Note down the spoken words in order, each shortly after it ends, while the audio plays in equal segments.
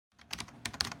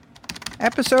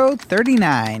Episode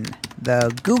 39,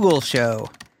 The Google Show.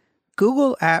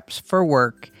 Google Apps for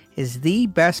Work is the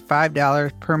best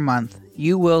 $5 per month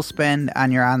you will spend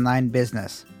on your online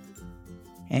business.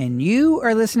 And you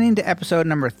are listening to episode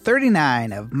number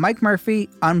 39 of Mike Murphy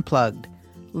Unplugged.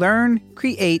 Learn,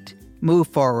 create, move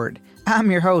forward.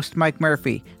 I'm your host, Mike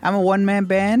Murphy. I'm a one-man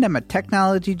band, I'm a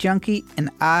technology junkie,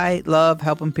 and I love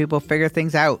helping people figure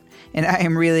things out. And I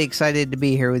am really excited to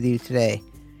be here with you today.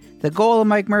 The goal of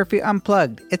Mike Murphy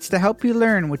Unplugged, it's to help you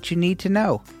learn what you need to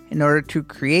know in order to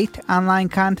create online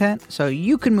content so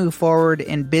you can move forward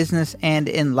in business and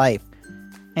in life.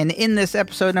 And in this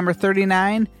episode number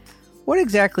 39, what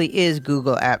exactly is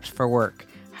Google Apps for Work?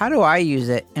 How do I use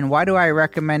it, and why do I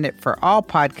recommend it for all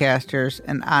podcasters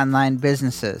and online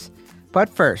businesses? But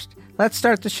first, let's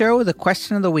start the show with a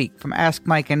question of the week from Ask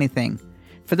Mike Anything.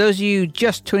 For those of you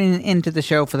just tuning into the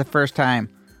show for the first time,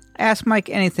 Ask Mike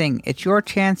Anything. It's your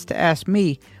chance to ask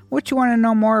me what you want to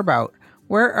know more about.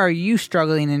 Where are you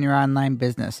struggling in your online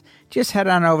business? Just head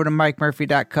on over to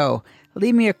mikemurphy.co.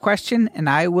 Leave me a question and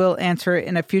I will answer it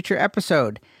in a future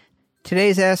episode.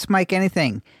 Today's Ask Mike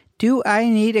Anything. Do I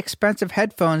need expensive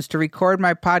headphones to record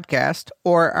my podcast,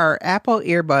 or are Apple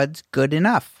earbuds good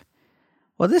enough?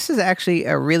 Well, this is actually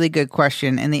a really good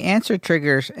question, and the answer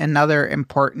triggers another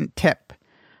important tip.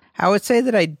 I would say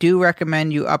that I do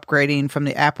recommend you upgrading from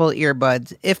the Apple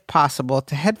earbuds, if possible,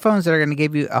 to headphones that are going to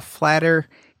give you a flatter,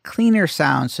 cleaner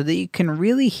sound so that you can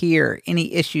really hear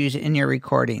any issues in your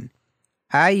recording.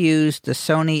 I use the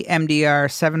Sony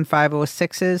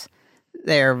MDR7506s.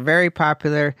 They are very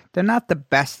popular. They're not the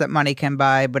best that money can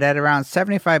buy, but at around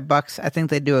 $75, I think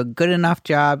they do a good enough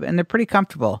job, and they're pretty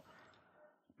comfortable.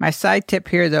 My side tip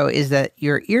here, though, is that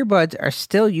your earbuds are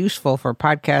still useful for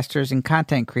podcasters and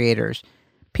content creators.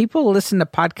 People listen to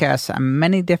podcasts on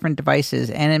many different devices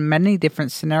and in many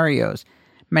different scenarios.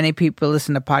 Many people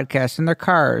listen to podcasts in their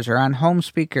cars or on home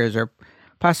speakers, or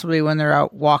possibly when they're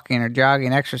out walking or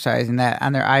jogging, exercising, that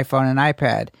on their iPhone and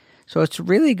iPad. So it's a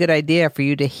really good idea for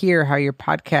you to hear how your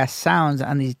podcast sounds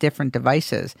on these different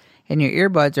devices. And your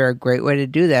earbuds are a great way to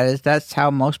do that, as that's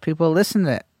how most people listen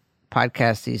to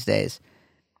podcasts these days.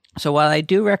 So while I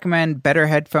do recommend better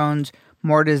headphones,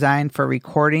 more designed for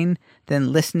recording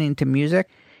than listening to music,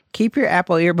 keep your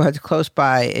Apple earbuds close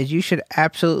by, as you should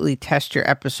absolutely test your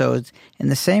episodes in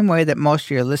the same way that most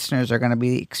of your listeners are going to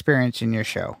be experiencing your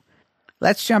show.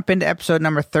 Let's jump into episode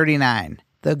number 39,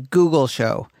 The Google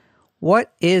Show.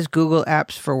 What is Google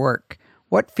Apps for Work?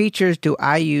 What features do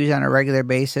I use on a regular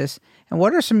basis? And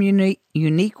what are some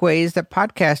unique ways that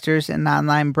podcasters and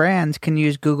online brands can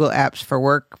use Google Apps for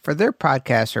Work for their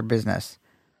podcast or business?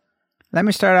 Let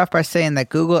me start off by saying that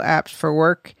Google Apps for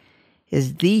Work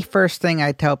is the first thing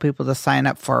I tell people to sign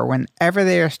up for whenever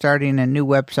they are starting a new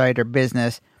website or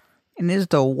business, and is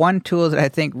the one tool that I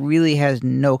think really has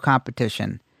no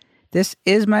competition. This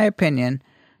is my opinion,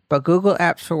 but Google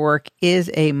Apps for Work is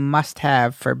a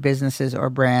must-have for businesses or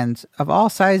brands of all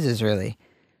sizes, really.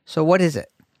 So what is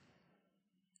it?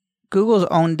 Google's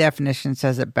own definition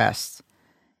says it best: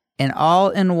 an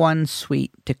all-in-one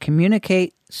suite to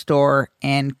communicate, store,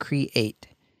 and create.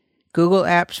 Google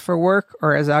Apps for Work,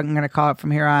 or as I'm going to call it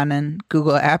from here on in,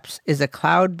 Google Apps, is a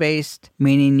cloud-based,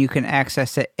 meaning you can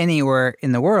access it anywhere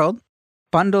in the world,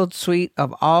 bundled suite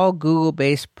of all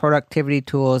Google-based productivity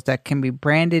tools that can be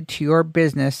branded to your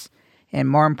business and,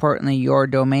 more importantly, your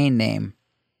domain name.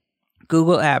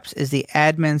 Google Apps is the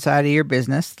admin side of your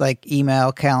business, like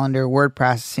email, calendar, word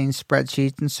processing,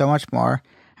 spreadsheets, and so much more.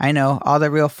 I know, all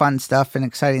the real fun stuff and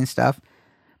exciting stuff,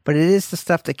 but it is the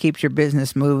stuff that keeps your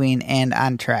business moving and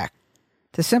on track.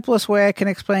 The simplest way I can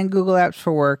explain Google Apps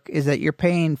for Work is that you're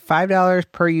paying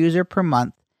 $5 per user per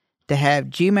month to have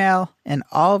Gmail and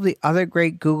all of the other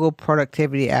great Google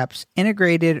productivity apps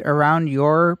integrated around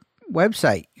your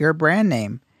website, your brand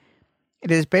name.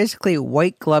 It is basically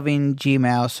white gloving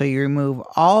Gmail, so you remove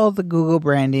all of the Google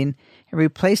branding and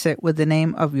replace it with the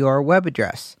name of your web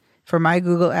address. For my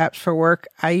Google Apps for Work,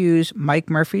 I use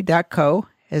mikemurphy.co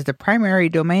as the primary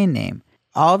domain name.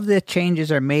 All of the changes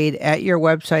are made at your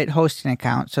website hosting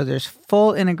account, so there's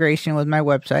full integration with my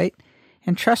website.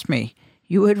 And trust me,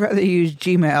 you would rather use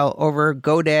Gmail over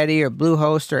GoDaddy or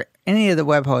Bluehost or any of the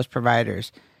web host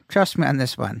providers. Trust me on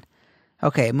this one.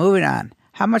 Okay, moving on.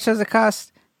 How much does it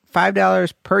cost?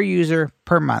 $5 per user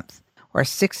per month, or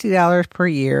 $60 per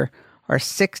year, or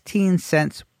 16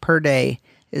 cents per day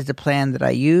is the plan that I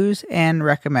use and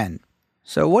recommend.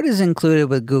 So what is included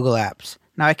with Google Apps?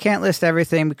 Now, I can't list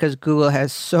everything because Google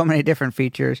has so many different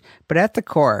features, but at the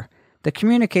core, the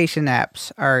communication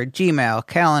apps are Gmail,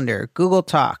 Calendar, Google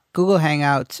Talk, Google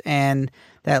Hangouts, and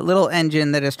that little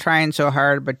engine that is trying so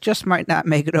hard but just might not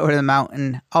make it over the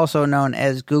mountain, also known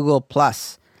as Google+.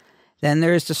 Then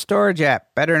there's the storage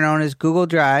app, better known as Google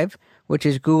Drive, which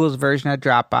is Google's version of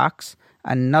Dropbox,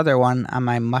 another one on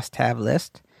my must-have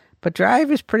list. But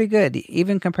Drive is pretty good,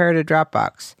 even compared to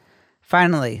Dropbox.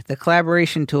 Finally, the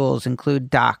collaboration tools include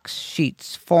Docs,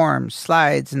 Sheets, Forms,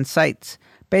 Slides, and Sites.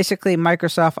 Basically,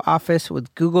 Microsoft Office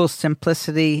with Google's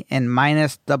simplicity and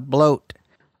minus the bloat.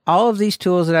 All of these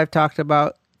tools that I've talked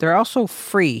about, they're also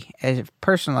free as a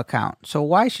personal account. So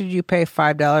why should you pay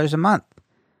 $5 a month?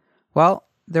 Well,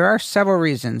 there are several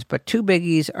reasons, but two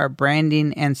biggies are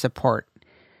branding and support.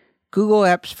 Google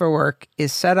Apps for Work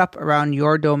is set up around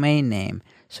your domain name.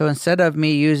 So instead of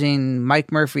me using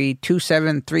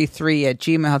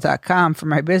MikeMurphy2733@gmail.com for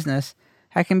my business,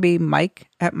 I can be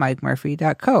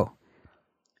mike@mikemurphy.co.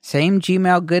 Same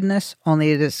Gmail goodness,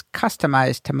 only it is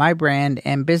customized to my brand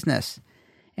and business.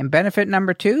 And benefit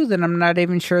number two that I'm not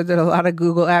even sure that a lot of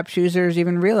Google Apps users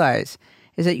even realize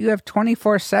is that you have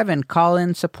 24/7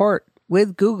 call-in support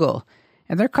with Google,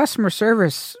 and their customer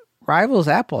service rivals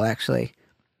Apple, actually.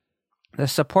 The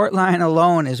support line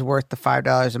alone is worth the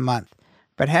 $5 a month,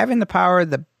 but having the power of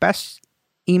the best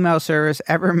email service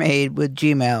ever made with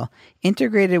Gmail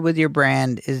integrated with your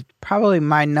brand is probably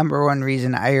my number one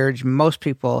reason I urge most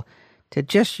people to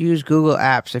just use Google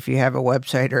Apps if you have a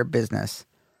website or a business.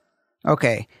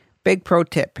 Okay, big pro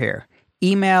tip here.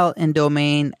 Email and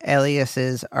domain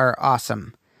aliases are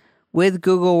awesome. With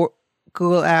Google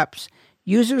Apps,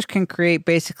 users can create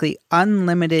basically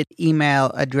unlimited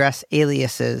email address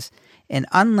aliases and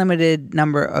unlimited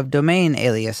number of domain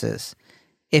aliases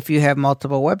if you have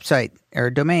multiple website or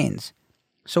domains.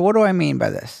 So what do I mean by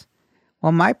this?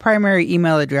 Well, my primary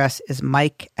email address is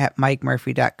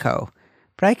mike@mikemurphy.co,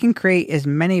 but I can create as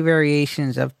many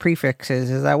variations of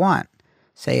prefixes as I want.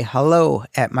 Say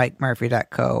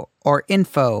hello@mikemurphy.co, or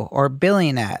info, or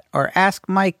billing at, or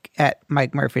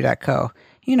askmike@mikemurphy.co.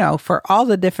 You know, for all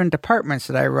the different departments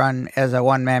that I run as a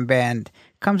one-man band,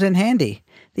 comes in handy.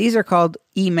 These are called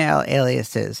email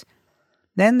aliases.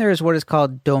 Then there's what is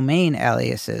called domain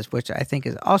aliases, which I think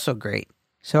is also great.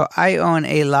 So I own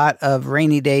a lot of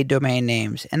rainy day domain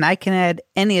names, and I can add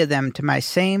any of them to my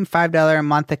same $5 a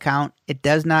month account. It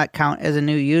does not count as a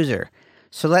new user.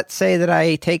 So let's say that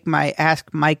I take my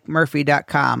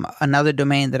askmikemurphy.com, another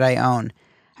domain that I own.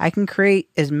 I can create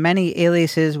as many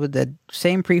aliases with the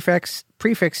same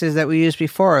prefixes that we used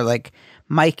before, like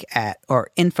Mike at, or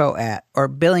info at, or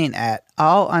billing at,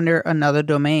 all under another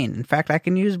domain. In fact, I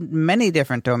can use many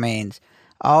different domains.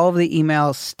 All of the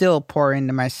emails still pour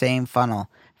into my same funnel.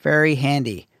 Very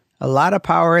handy. A lot of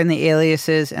power in the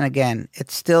aliases, and again,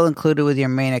 it's still included with your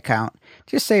main account.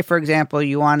 Just say, for example,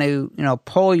 you want to,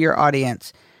 poll your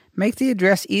audience. Make the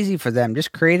address easy for them.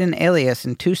 Just create an alias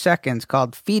in 2 seconds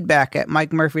called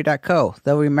feedback@mikemurphy.co.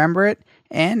 They'll remember it,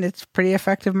 and it's pretty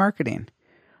effective marketing.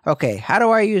 Okay, how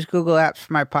do I use Google Apps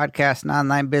for my podcast and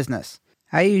online business?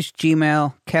 I use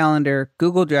Gmail, Calendar,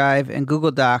 Google Drive, and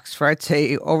Google Docs for, I'd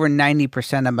say, over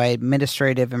 90% of my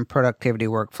administrative and productivity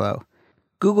workflow.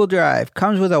 Google Drive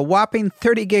comes with a whopping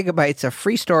 30 gigabytes of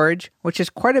free storage, which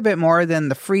is quite a bit more than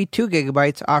the free 2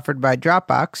 gigabytes offered by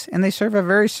Dropbox, and they serve a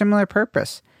very similar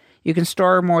purpose. You can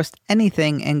store most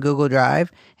anything in Google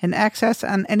Drive and access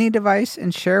on any device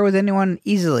and share with anyone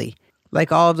easily.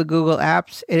 Like all of the Google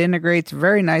apps, it integrates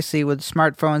very nicely with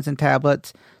smartphones and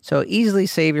tablets, so easily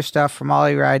save your stuff from all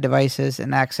your iDevices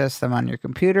and access them on your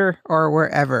computer or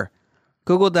wherever.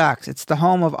 Google Docs, it's the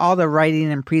home of all the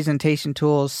writing and presentation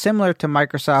tools similar to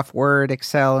Microsoft Word,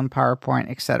 Excel, and PowerPoint,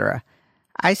 etc.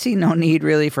 I see no need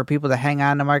really for people to hang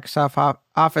on to Microsoft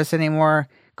Office anymore.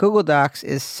 Google Docs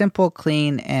is simple,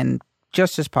 clean, and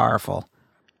just as powerful.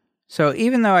 So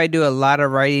even though I do a lot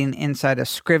of writing inside of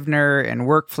Scrivener and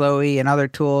Workflowy and other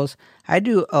tools, I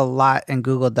do a lot in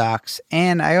Google Docs.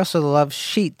 And I also love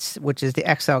Sheets, which is the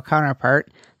Excel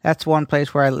counterpart. That's one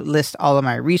place where I list all of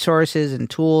my resources and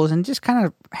tools and just kind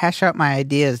of hash out my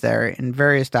ideas there in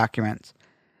various documents.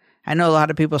 I know a lot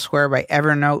of people swear by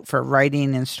Evernote for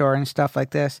writing and storing stuff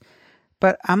like this,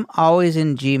 but I'm always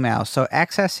in Gmail, so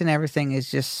accessing everything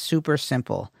is just super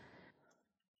simple.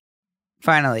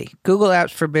 Finally, Google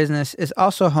Apps for Business is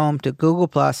also home to Google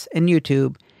Plus and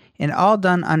YouTube, and all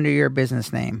done under your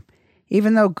business name.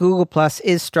 Even though Google Plus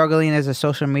is struggling as a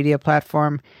social media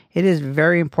platform, it is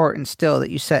very important still that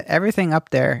you set everything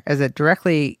up there as it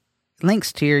directly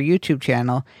links to your YouTube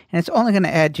channel, and it's only going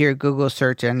to add to your Google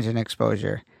search engine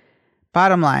exposure.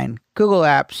 Bottom line, Google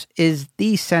Apps is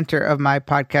the center of my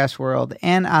podcast world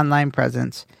and online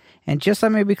presence. And just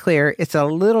let me be clear, it's a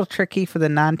little tricky for the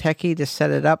non-techie to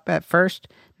set it up at first.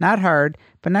 Not hard,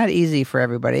 but not easy for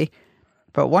everybody.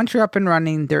 But once you're up and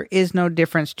running, there is no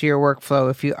difference to your workflow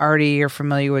if you already are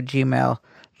familiar with Gmail.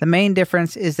 The main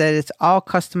difference is that it's all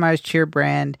customized to your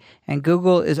brand, and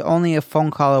Google is only a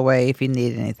phone call away if you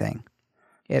need anything.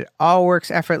 It all works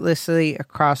effortlessly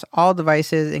across all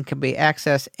devices and can be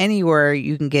accessed anywhere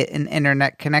you can get an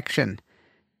internet connection.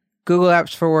 Google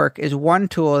Apps for Work is one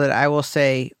tool that I will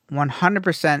say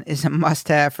 100% is a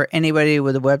must-have for anybody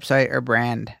with a website or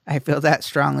brand. I feel that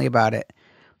strongly about it.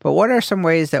 But what are some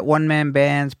ways that one-man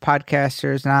bands,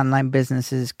 podcasters, and online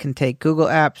businesses can take Google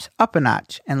Apps up a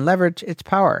notch and leverage its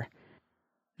power?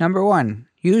 Number 1,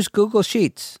 use Google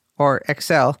Sheets or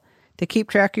Excel to keep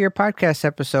track of your podcast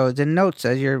episodes and notes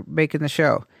as you're making the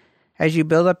show. As you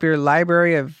build up your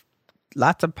library of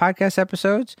lots of podcast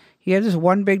episodes, you have this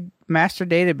one big master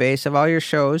database of all your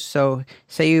shows. So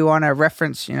say you want to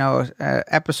reference, an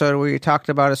episode where you talked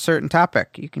about a certain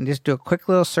topic. You can just do a quick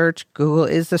little search. Google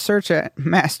is the search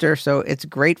master, so it's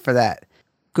great for that.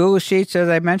 Google Sheets, as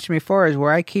I mentioned before, is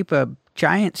where I keep a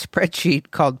giant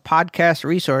spreadsheet called Podcast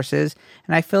Resources,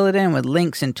 and I fill it in with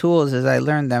links and tools as I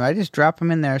learn them. I just drop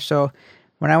them in there. So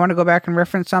when I want to go back and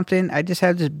reference something, I just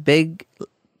have this big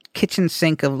kitchen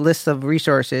sink of lists of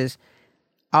resources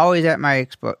always at my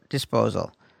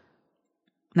disposal.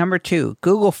 Number 2,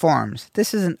 Google Forms.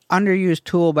 This is an underused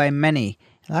tool by many.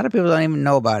 A lot of people don't even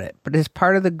know about it, but it's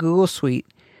part of the Google Suite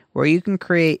where you can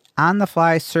create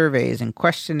on-the-fly surveys and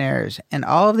questionnaires, and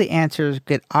all of the answers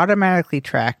get automatically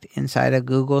tracked inside a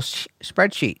Google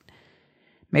spreadsheet.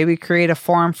 Maybe create a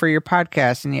form for your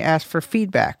podcast and you ask for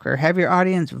feedback, or have your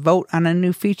audience vote on a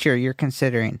new feature you're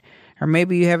considering. Or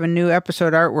maybe you have a new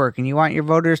episode artwork and you want your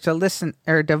voters to listen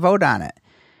or to vote on it.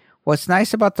 What's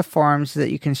nice about the forms is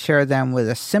that you can share them with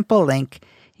a simple link.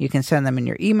 You can send them in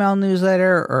your email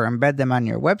newsletter or embed them on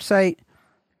your website.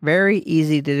 Very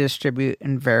easy to distribute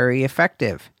and very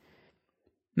effective.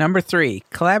 Number 3,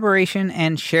 collaboration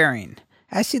and sharing.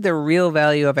 I see the real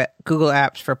value of Google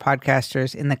Apps for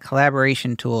podcasters in the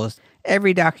collaboration tools.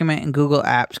 Every document in Google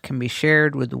Apps can be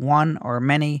shared with one or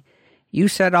many. You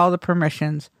set all the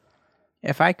permissions.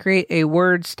 If I create a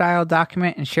Word-style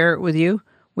document and share it with you,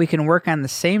 we can work on the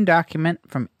same document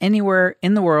from anywhere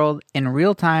in the world in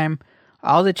real time.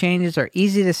 All the changes are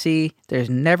easy to see. There's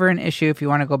never an issue if you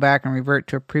want to go back and revert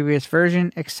to a previous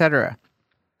version, etc.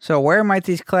 So where might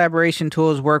these collaboration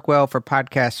tools work well for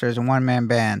podcasters and one-man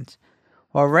bands?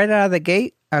 Well, right out of the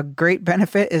gate, a great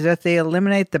benefit is that they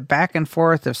eliminate the back and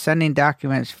forth of sending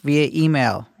documents via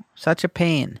email. Such a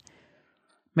pain.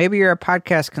 Maybe you're a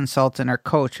podcast consultant or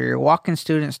coach, or you're walking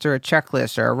students through a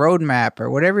checklist or a roadmap or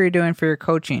whatever you're doing for your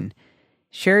coaching.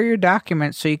 Share your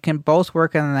documents so you can both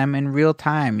work on them in real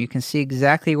time. You can see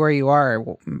exactly where you are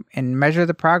and measure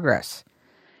the progress.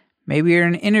 Maybe you're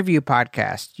an interview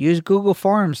podcast. Use Google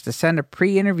Forms to send a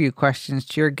pre-interview questions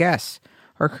to your guests,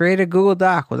 or create a Google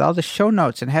Doc with all the show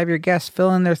notes and have your guests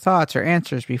fill in their thoughts or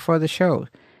answers before the show.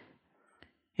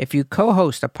 If you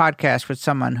co-host a podcast with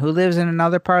someone who lives in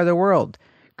another part of the world,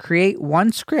 create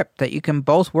one script that you can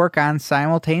both work on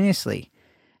simultaneously.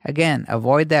 Again,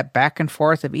 avoid that back and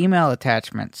forth of email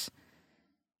attachments.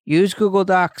 Use Google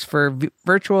Docs for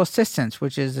virtual assistants,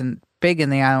 which is big in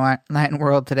the online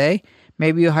world today.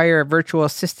 Maybe you hire a virtual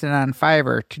assistant on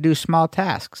Fiverr to do small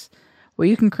tasks. Well,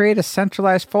 you can create a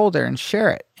centralized folder and share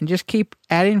it, and just keep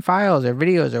adding files or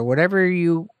videos or whatever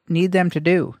you need them to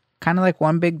do, kind of like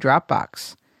one big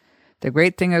Dropbox. The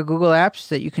great thing of Google Apps is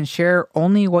that you can share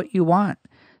only what you want.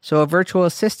 So a virtual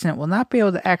assistant will not be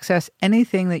able to access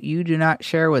anything that you do not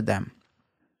share with them.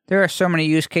 There are so many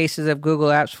use cases of Google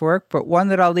Apps for Work, but one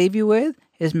that I'll leave you with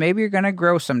is maybe you're going to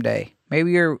grow someday.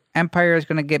 Maybe your empire is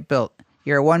going to get built.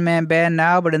 You're a one-man band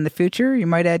now, but in the future, you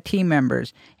might add team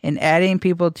members. And adding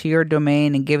people to your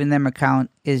domain and giving them an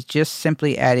account is just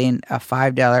simply adding a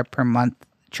 $5 per month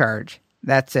charge.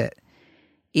 That's it.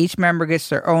 Each member gets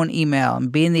their own email, and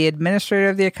being the administrator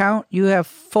of the account, you have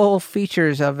full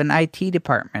features of an IT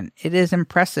department. It is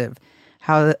impressive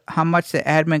how much the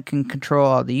admin can control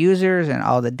all the users and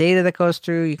all the data that goes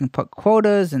through. You can put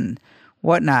quotas and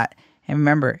whatnot. And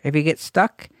remember, if you get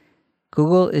stuck,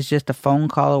 Google is just a phone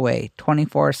call away,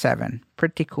 24/7.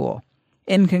 Pretty cool.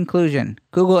 In conclusion,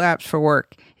 Google Apps for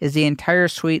Work is the entire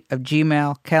suite of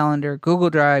Gmail, Calendar, Google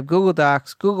Drive, Google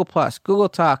Docs, Google+, Google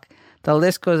Talk. The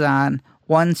list goes on.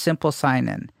 One simple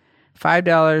sign-in.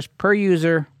 $5 per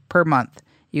user per month.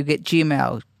 You get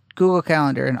Gmail, Google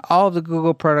Calendar, and all of the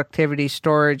Google productivity,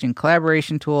 storage, and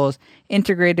collaboration tools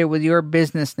integrated with your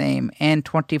business name and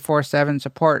 24/7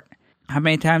 support. How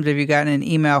many times have you gotten an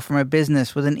email from a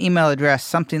business with an email address,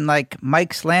 something like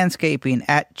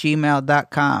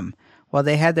mikeslandscaping@gmail.com? Well,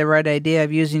 they had the right idea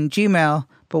of using Gmail,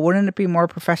 but wouldn't it be more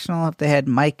professional if they had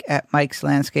Mike at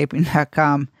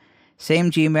mikeslandscaping.com?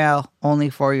 Same Gmail, only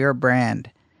for your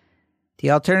brand. The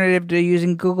alternative to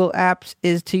using Google Apps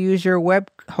is to use your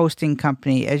web hosting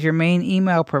company as your main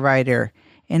email provider,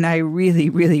 and I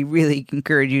really, really, really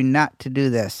encourage you not to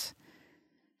do this.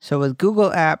 So with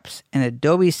Google Apps and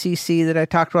Adobe CC that I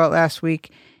talked about last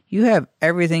week, you have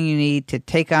everything you need to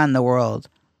take on the world,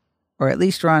 or at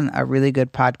least run a really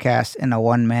good podcast in a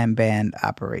one-man band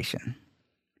operation.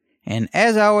 And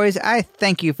as always, I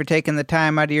thank you for taking the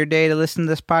time out of your day to listen to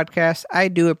this podcast. I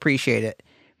do appreciate it.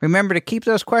 Remember to keep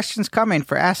those questions coming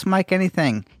for Ask Mike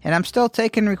Anything. And I'm still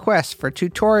taking requests for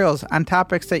tutorials on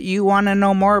topics that you want to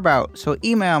know more about. So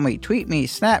email me, tweet me,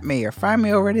 snap me, or find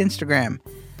me over at Instagram.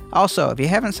 Also, if you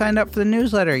haven't signed up for the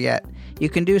newsletter yet, you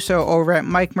can do so over at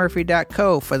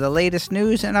mikemurphy.co for the latest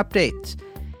news and updates.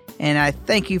 And I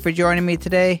thank you for joining me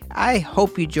today. I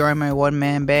hope you join my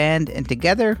one-man band, and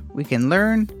together we can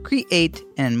learn, create,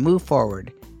 and move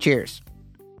forward. Cheers.